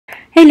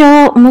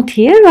Hello, Umut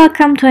here.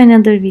 Welcome to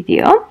another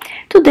video.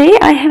 Today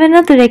I have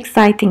another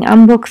exciting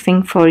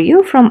unboxing for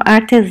you from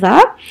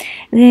Arteza.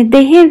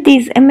 They have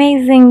these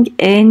amazing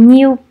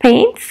new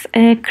paints,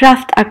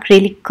 craft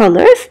acrylic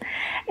colors.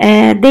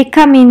 They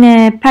come in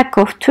a pack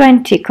of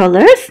 20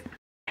 colors.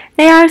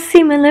 They are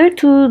similar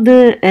to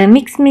the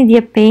mixed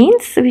media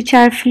paints, which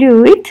are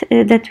fluid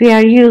that we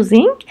are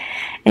using.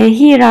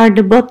 Here are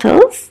the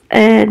bottles.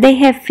 They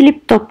have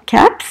flip top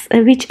caps,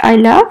 which I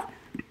love,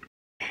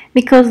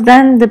 because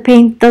then the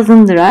paint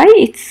doesn't dry.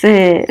 It's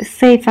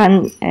safe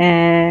and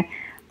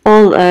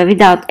all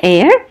without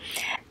air.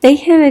 They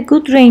have a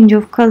good range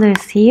of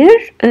colors here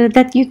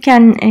that you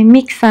can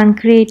mix and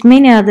create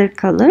many other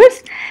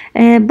colors,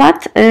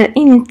 but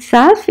in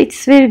itself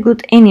it's very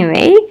good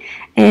anyway.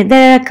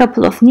 There are a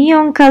couple of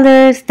neon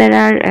colors, there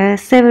are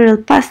several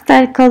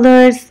pastel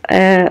colors,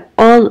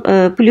 all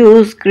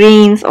blues,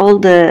 greens, all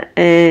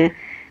the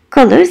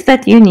colors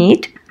that you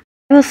need.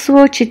 I will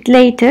swatch it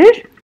later,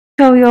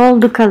 show you all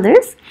the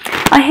colors.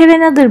 I have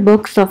another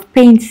box of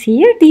paints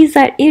here. These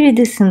are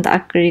iridescent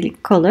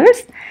acrylic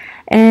colors,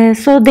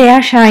 so they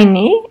are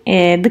shiny,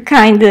 the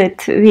kind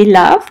that we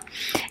love.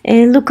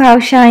 Look how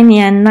shiny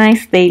and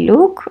nice they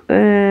look.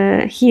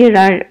 Here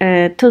are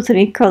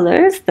 2-3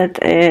 colors that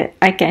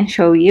I can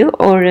show you: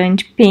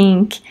 orange,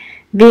 pink,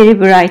 very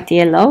bright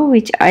yellow,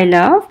 which I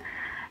love,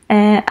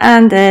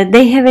 and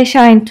they have a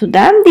shine to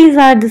them. These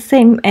are the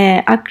same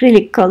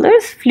acrylic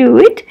colors,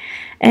 fluid,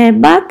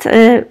 but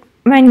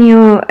when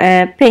you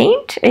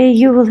paint,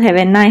 you will have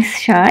a nice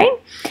shine,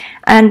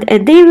 and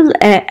they will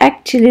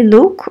actually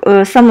look,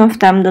 some of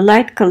them, the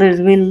light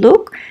colors will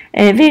look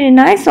very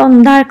nice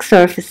on dark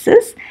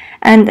surfaces.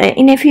 And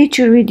in a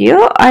future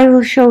video I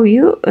will show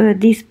you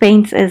these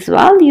paints as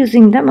well,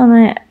 using them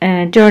on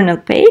a journal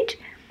page.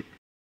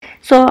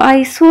 So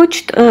I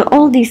swatched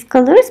all these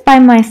colors by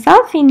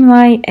myself in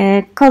my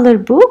color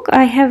book.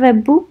 I have a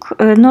book,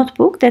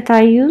 notebook that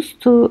I use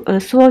to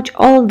swatch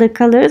all the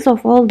colors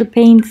of all the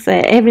paints,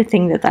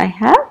 everything that I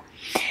have.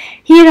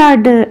 Here are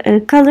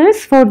the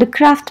colors for the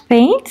craft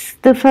paints,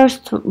 the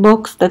first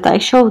box that I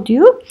showed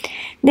you.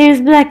 There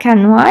is black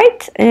and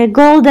white,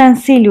 gold and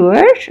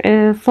silver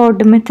for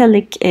the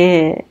metallic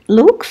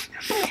looks.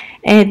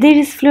 There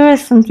is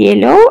fluorescent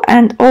yellow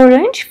and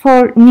orange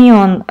for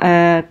neon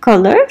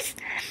colors.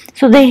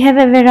 So they have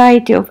a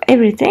variety of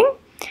everything.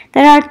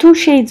 There are 2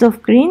 shades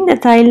of green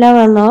that I love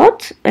a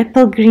lot: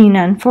 apple green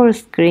and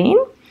forest green.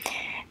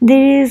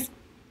 There is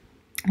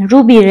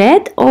ruby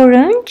red,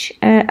 orange,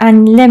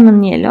 and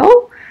lemon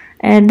yellow.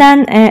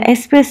 Then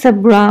espresso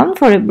brown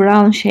for a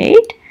brown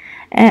shade,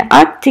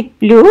 arctic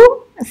blue,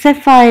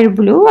 sapphire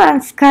blue,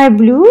 and sky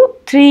blue.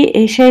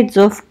 3 shades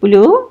of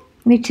blue,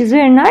 which is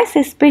very nice.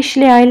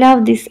 Especially I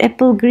love this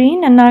apple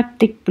green and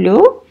arctic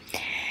blue.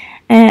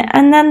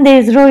 And then there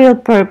is royal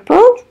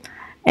purple,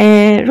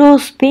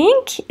 rose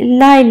pink,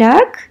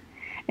 lilac,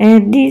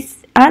 this,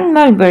 and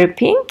mulberry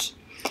pink.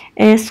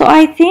 So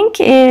I think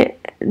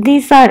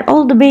these are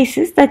all the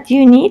bases that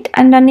you need,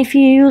 and then if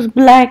you use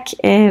black,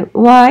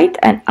 white,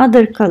 and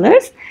other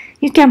colors,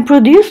 you can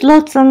produce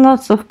lots and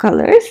lots of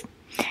colors.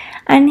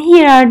 And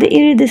here are the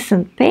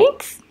iridescent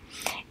paints.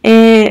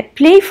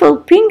 Playful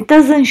pink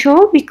doesn't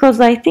show because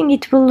I think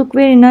it will look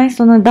very nice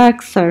on a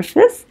dark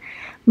surface,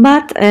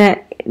 but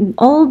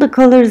all the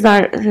colors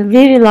are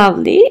very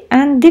lovely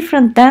and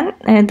different than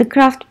the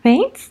craft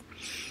paints.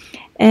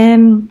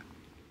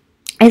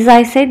 As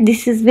I said,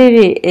 this is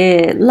very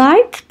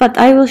light, but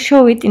I will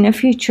show it in a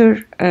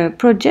future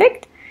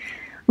project.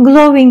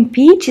 Glowing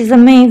peach is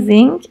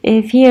amazing.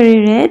 Fiery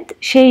red,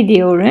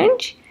 shady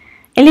orange.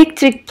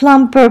 Electric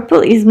plum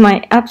purple is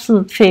my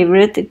absolute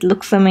favorite. It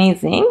looks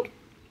amazing.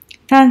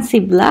 Fancy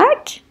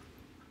black.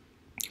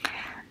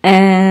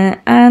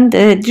 And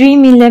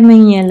dreamy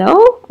lemon yellow,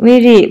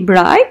 very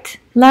bright.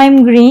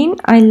 Lime green,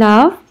 I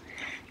love.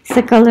 It's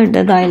a color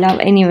that I love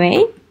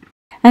anyway.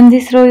 And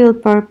this royal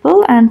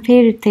purple and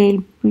fairy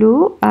tale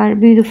blue are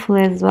beautiful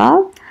as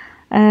well.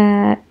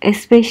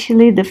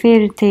 Especially the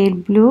fairy tale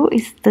blue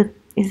is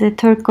a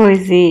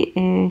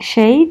turquoisey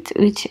shade,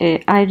 which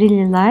I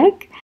really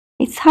like.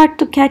 It's hard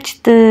to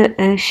catch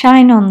the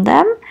shine on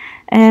them,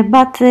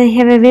 but they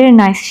have a very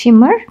nice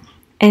shimmer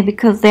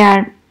because they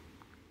are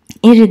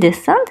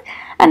iridescent,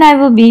 and I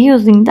will be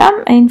using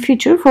them in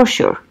future for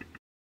sure.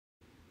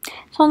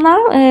 So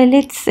now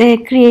let's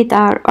create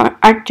our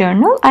art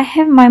journal. I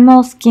have my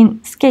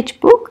Moleskine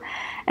sketchbook,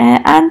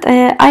 and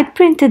I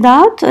printed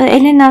out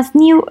Elena's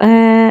new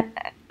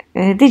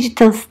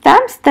digital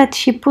stamps that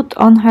she put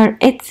on her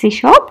Etsy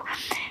shop.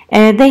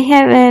 They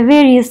have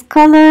various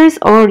colors,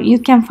 or you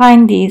can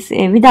find these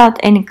without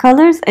any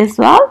colors as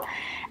well.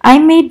 I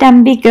made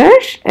them bigger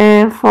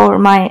for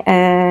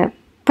my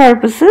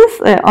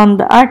purposes on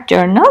the art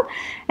journal.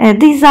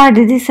 These are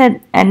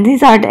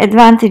the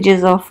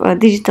advantages of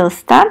digital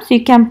stamps.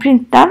 You can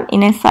print them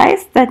in a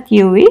size that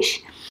you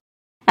wish,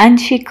 and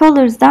she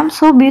colors them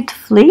so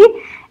beautifully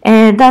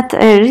that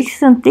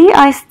recently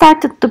I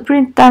started to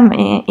print them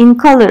in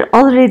color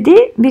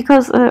already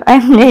because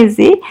I'm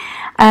lazy,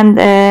 and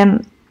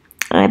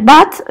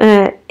but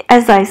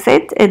as I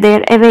said,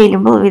 they're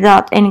available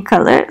without any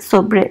color,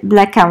 so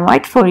black and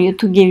white for you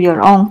to give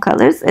your own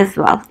colors as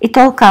well. It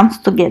all comes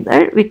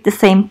together with the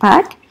same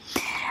pack,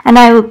 and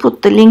I will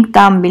put the link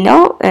down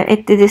below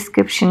at the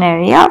description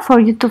area for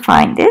you to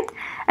find it.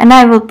 And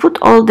I will put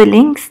all the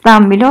links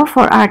down below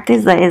for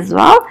Arteza as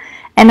well.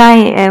 And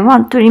I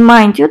want to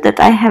remind you that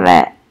I have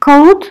a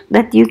code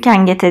that you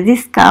can get a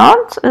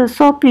discount,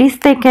 so please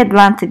take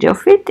advantage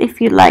of it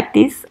if you like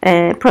these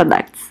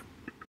products.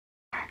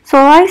 So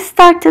I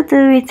started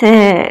with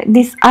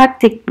this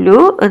Arctic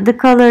blue, the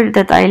color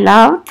that I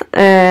loved,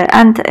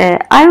 and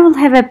I will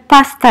have a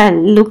pastel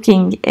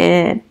looking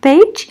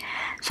page.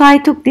 So I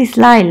took this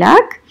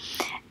lilac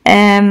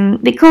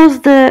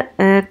because the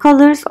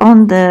colors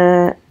on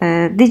the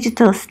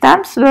digital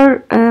stamps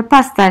were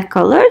pastel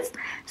colors.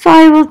 So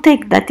I will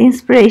take that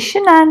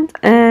inspiration and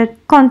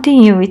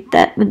continue with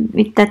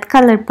that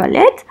color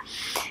palette.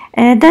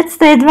 That's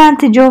the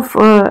advantage of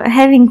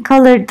having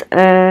colored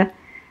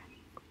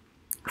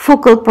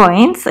focal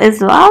points as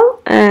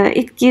well.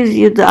 It gives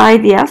you the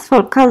ideas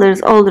for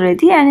colors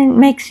already, and it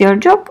makes your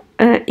job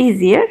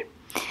easier.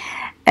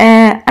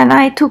 And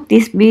I took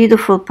this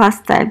beautiful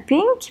pastel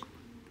pink.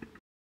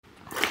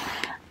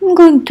 I'm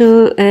going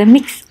to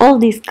mix all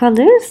these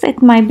colors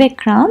at my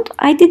background.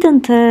 I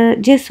didn't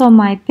gesso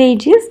my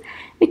pages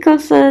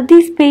because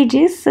these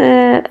pages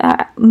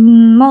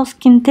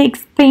Moleskine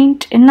takes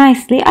paint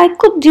nicely. I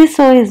could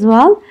gesso as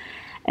well,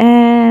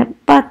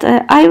 but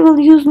I will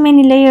use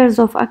many layers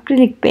of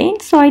acrylic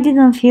paint, so I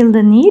didn't feel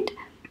the need.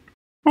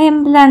 I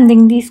am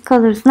blending these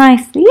colors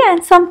nicely,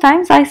 and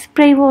sometimes I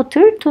spray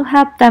water to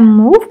help them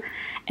move.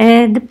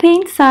 The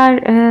paints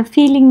are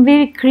feeling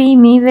very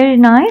creamy, very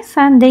nice,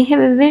 and they have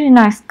a very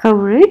nice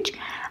coverage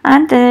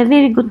and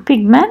very good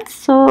pigments,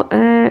 so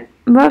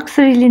works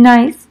really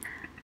nice.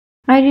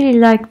 I really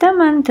like them,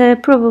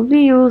 and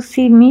probably you will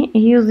see me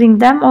using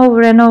them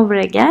over and over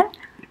again.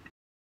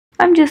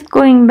 I'm just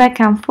going back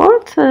and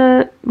forth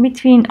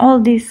between all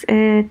these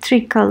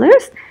three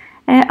colors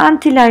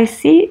until I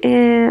see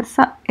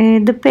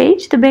the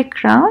page, the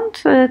background,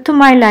 to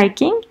my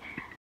liking.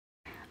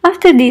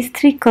 After these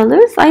three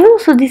colors, I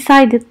also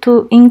decided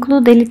to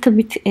include a little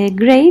bit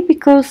gray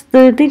because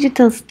the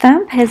digital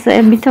stamp has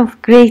a bit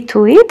of gray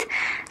to it.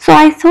 So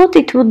I thought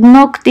it would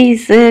knock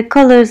these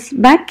colors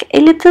back a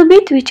little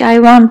bit, which I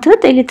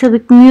wanted, a little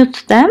bit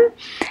mute them,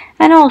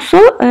 and also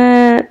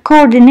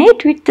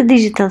coordinate with the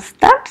digital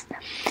stamps.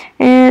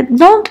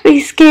 Don't be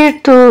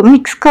scared to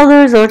mix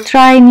colors or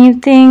try new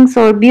things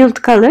or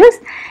build colors.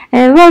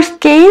 Worst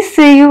case,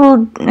 you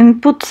will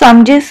put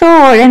some gesso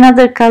or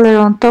another color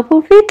on top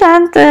of it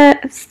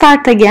and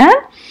start again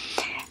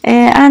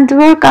and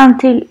work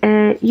until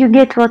you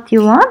get what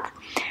you want.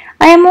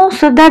 I am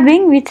also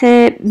dabbing with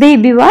a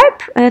baby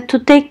wipe to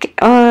take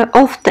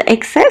off the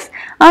excess.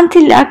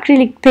 Until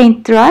acrylic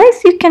paint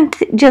dries, you can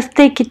just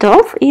take it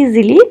off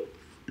easily.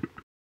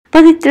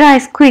 But it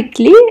dries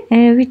quickly,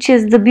 which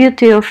is the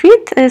beauty of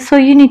it, so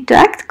you need to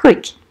act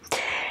quick.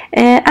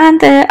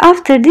 And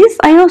after this,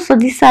 I also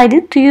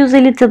decided to use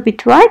a little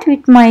bit white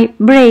with my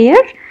brayer,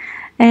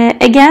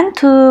 again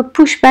to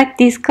push back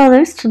these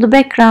colors to the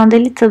background a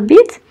little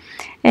bit.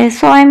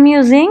 So I'm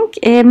using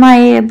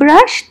my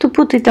brush to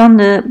put it on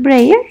the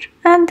brayer,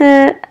 and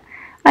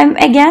I'm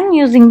again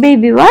using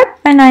baby wipe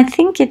when I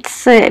think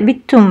it's a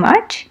bit too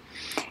much.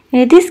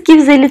 This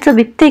gives a little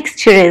bit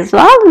texture as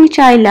well, which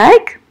I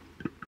like.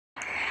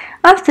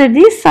 After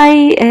this,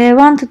 I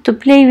wanted to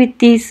play with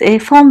these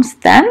foam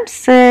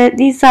stamps.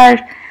 These are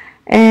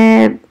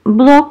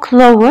block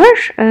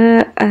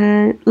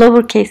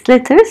lowercase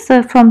letters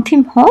from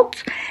Tim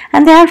Holtz,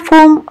 and they are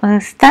foam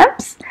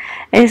stamps,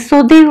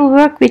 so they will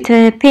work with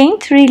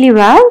paint really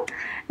well.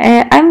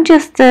 I'm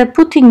just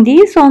putting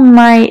these on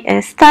my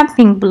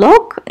stamping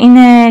block in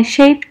a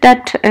shape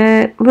that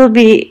will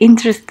be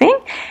interesting.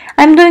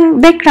 I'm doing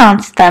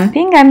background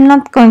stamping. I'm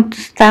not going to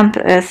stamp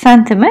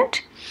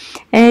sentiment.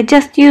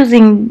 Just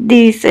using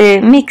these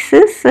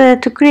mixes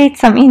to create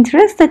some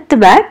interest at the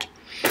back,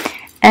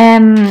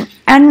 and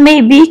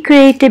maybe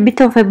create a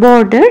bit of a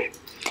border.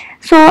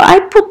 So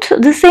I put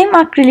the same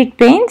acrylic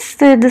paints,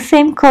 the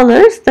same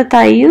colors that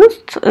I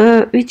used,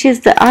 which is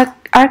the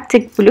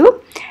Arctic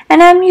blue,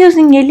 and I'm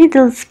using a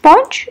little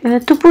sponge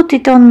to put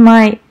it on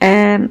my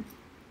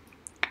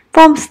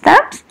foam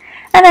stamps,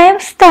 and I am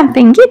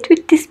stamping it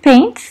with these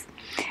paints.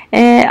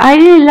 I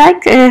really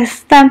like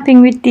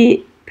stamping with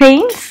the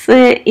paints.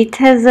 It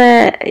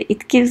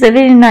gives a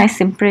very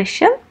nice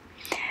impression,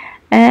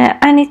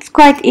 and it's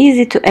quite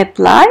easy to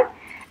apply.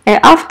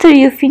 After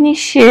you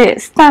finish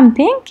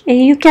stamping,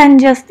 you can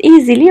just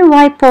easily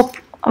wipe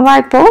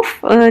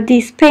off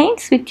these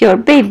paints with your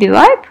baby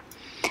wipe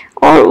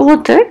or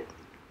water.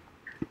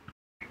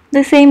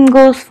 The same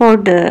goes for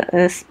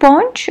the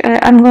sponge.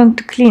 I'm going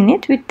to clean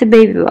it with the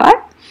baby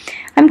wipe.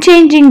 I'm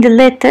changing the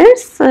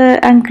letters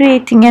and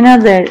creating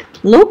another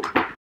look.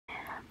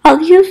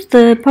 I'll use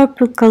the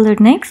purple color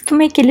next to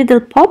make a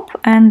little pop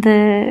and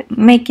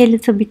make a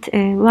little bit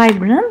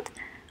vibrant.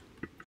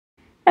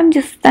 I'm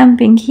just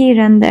stamping here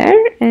and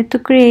there to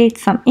create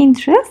some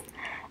interest.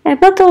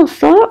 but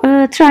also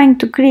trying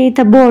to create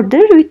a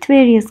border with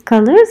various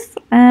colors.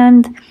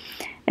 And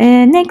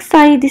next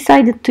I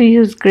decided to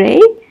use gray.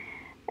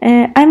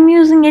 I'm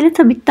using a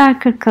little bit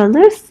darker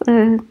colors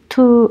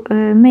to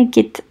make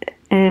it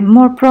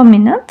more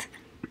prominent.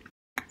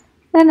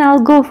 Then I'll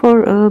go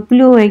for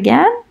blue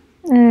again,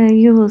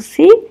 you will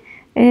see,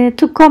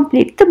 to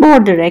complete the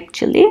border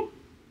actually.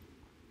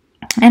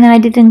 And I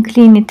didn't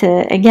clean it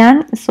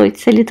again, so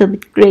it's a little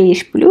bit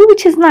grayish blue,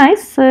 which is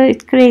nice.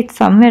 It creates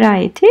some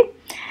variety.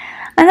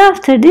 And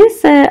after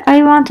this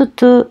I wanted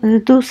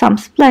to do some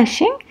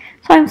splashing,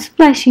 so I'm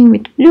splashing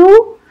with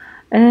blue,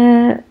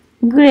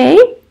 gray,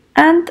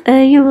 and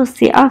you will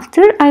see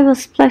after I will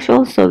splash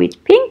also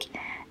with pink,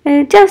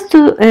 just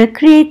to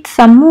create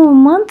some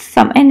movement,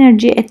 some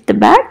energy at the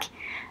back,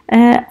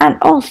 and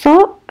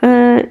also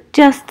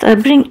just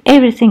bring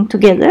everything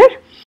together.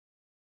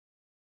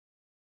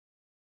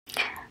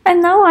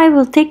 And now I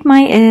will take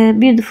my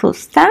beautiful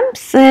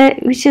stamps,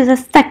 which is a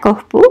stack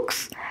of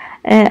books.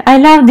 I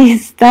love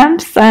these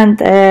stamps, and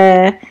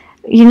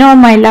you know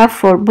my love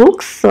for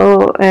books,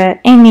 so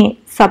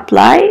any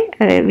supply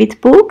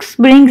with books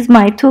brings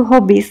my two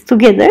hobbies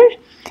together,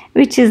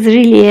 which is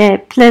really a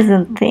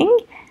pleasant thing.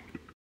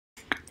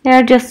 They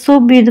are just so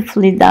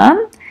beautifully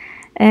done,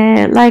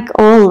 like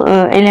all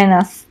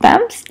Elena's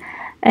stamps.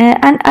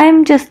 And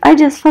I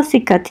just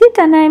fussy cut it,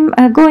 and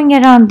I'm going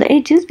around the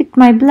edges with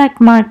my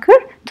black marker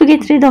to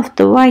get rid of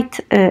the white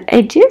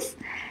edges,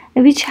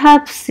 which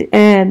helps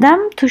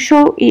them to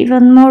show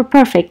even more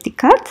perfectly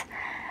cut,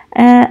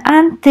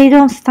 and they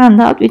don't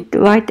stand out with the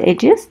white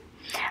edges.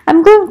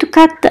 I'm going to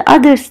cut the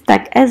other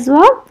stack as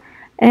well,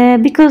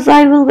 because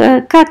I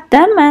will cut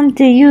them and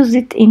use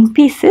it in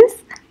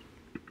pieces.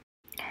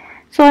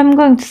 So I'm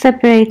going to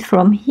separate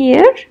from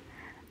here,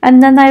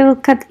 and then I will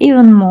cut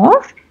even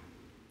more.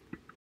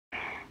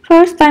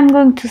 First I'm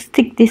going to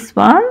stick this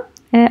one.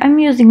 I'm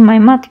using my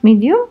matte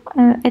medium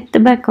at the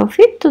back of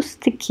it to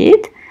stick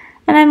it,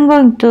 and I'm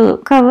going to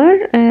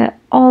cover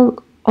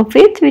all of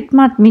it with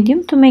matte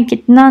medium to make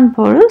it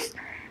non-porous,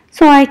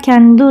 so I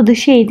can do the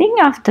shading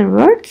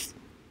afterwards.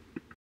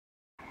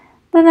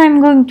 Then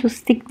I'm going to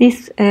stick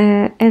this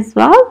as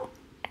well,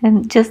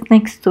 and just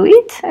next to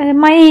it.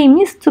 My aim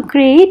is to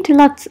create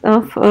lots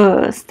of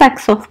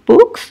stacks of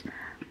books.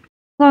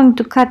 I'm going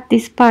to cut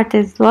this part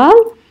as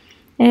well.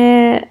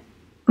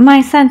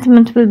 My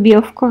sentiment will be,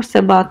 of course,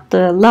 about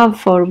the love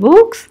for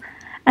books,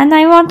 and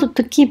I wanted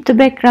to keep the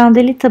background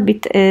a little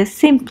bit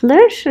simpler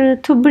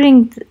to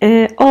bring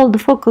all the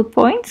focal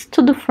points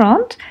to the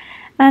front.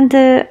 And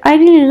I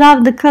really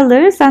love the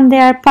colors, and they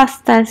are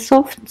pastel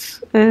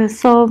softs,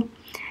 so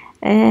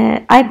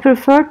I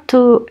prefer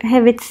to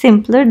have it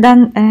simpler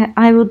than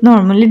I would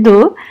normally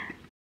do.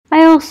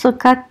 I also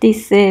cut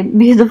these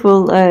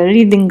beautiful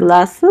reading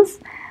glasses.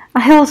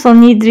 I also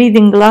need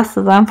reading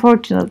glasses,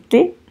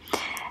 unfortunately.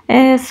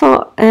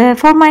 So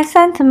for my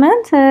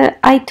sentiment,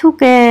 I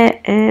took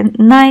a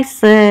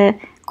nice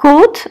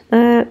quote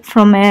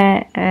from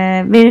a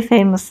very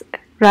famous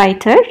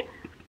writer.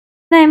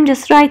 I'm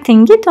just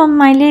writing it on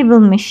my label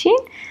machine.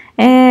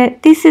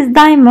 This is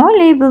Dymo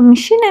label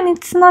machine, and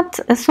it's not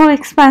so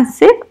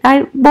expensive.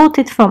 I bought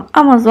it from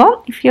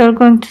Amazon. If you're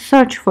going to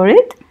search for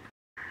it,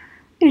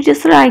 you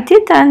just write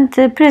it and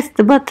press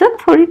the button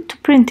for it to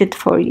print it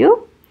for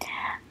you.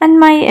 And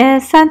my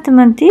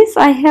sentiment is,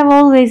 I have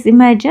always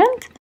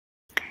imagined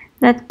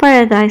that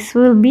paradise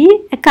will be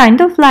a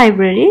kind of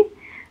library.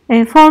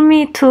 For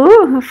me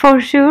too, for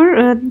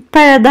sure.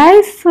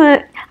 Paradise,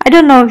 I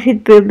don't know if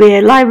it will be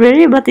a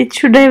library, but it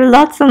should have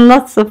lots and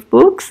lots of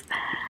books.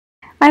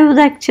 I would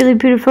actually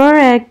prefer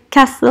a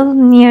castle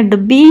near the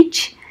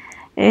beach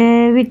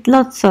with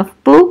lots of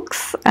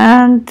books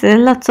and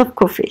lots of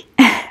coffee.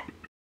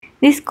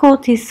 This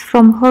quote is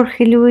from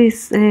Jorge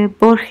Luis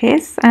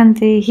Borges, and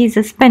he's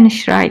a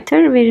Spanish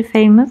writer, very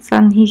famous,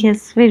 and he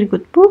has very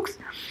good books.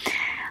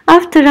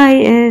 After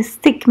I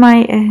stick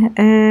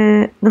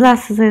my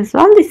glasses as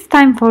well, it's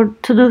time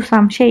to do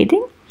some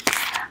shading.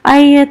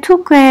 I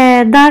took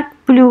a dark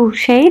blue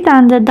shade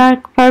and a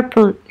dark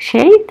purple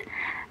shade.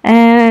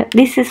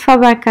 This is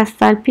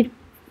Faber-Castell Pit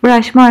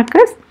brush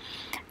markers,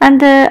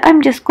 and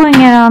I'm just going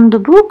around the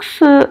books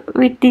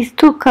with these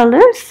two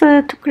colors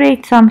to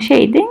create some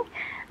shading.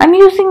 I'm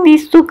using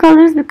these two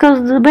colors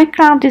because the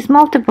background is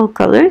multiple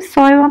colors,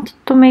 so I wanted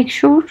to make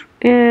sure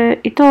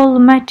it all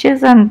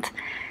matches and,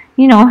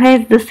 you know,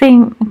 has the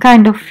same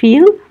kind of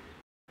feel.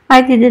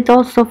 I did it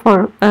also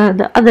for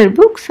the other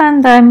books,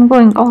 and I'm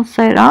going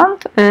also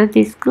around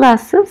these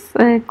glasses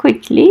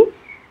quickly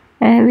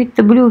with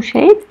the blue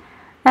shade.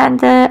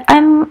 And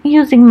I'm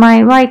using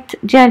my white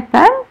gel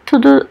pen to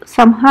do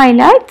some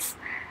highlights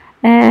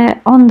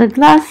on the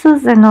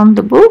glasses and on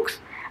the books.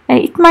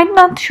 It might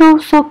not show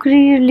so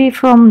clearly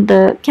from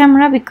the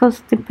camera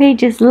because the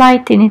page is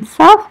light in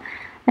itself,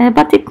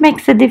 but it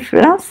makes a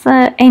difference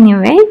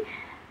anyway.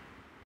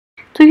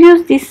 To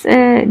use this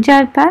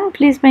gel pen,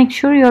 please make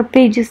sure your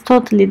page is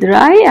totally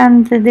dry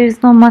and there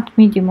is no matte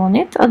medium on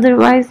it,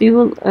 otherwise you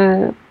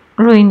will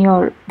ruin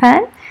your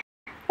pen.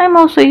 I'm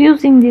also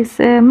using this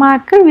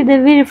marker with a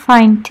very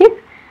fine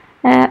tip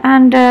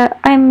and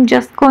I'm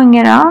just going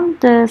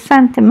around the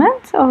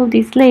sentiment, all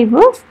these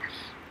labels,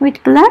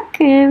 with black,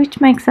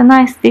 which makes a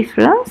nice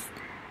difference.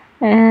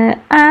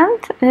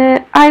 And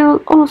I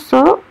will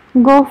also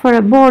go for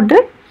a border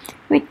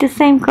with the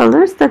same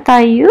colors that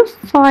I used.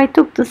 So I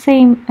took the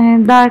same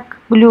dark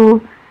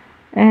blue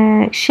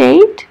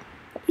shade.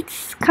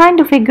 It's kind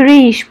of a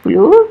grayish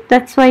blue,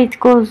 that's why it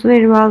goes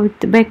very well with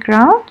the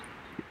background.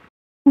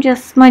 I'm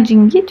just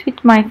smudging it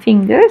with my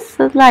fingers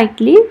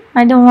lightly.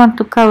 I don't want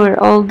to cover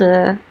all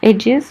the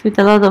edges with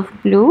a lot of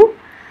blue.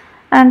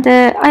 And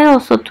I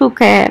also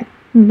took a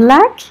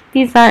black.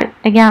 These are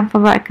again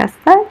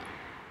Faber-Castell.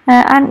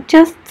 And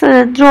just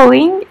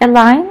drawing a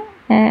line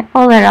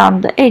all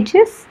around the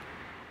edges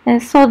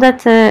so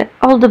that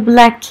all the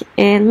black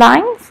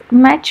lines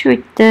match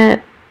with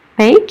the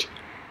page.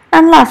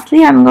 And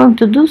lastly, I'm going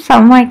to do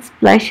some white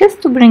splashes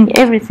to bring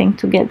everything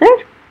together.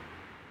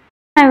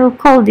 I will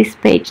call this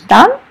page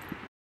done.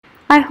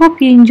 I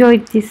hope you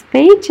enjoyed this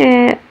page.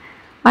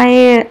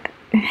 I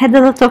had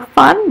a lot of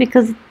fun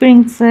because it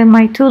brings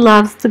my two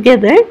loves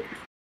together.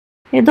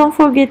 Don't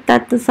forget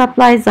that the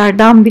supplies are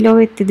down below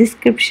at the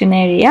description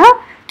area,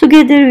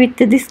 together with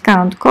the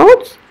discount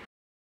codes.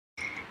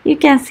 You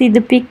can see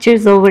the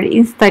pictures over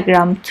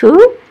Instagram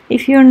too.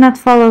 If you're not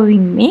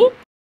following me,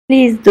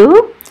 please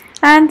do.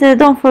 And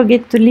don't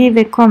forget to leave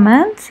a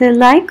comment,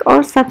 like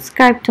or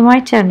subscribe to my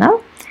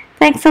channel.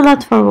 Thanks a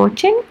lot for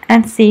watching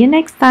and see you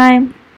next time.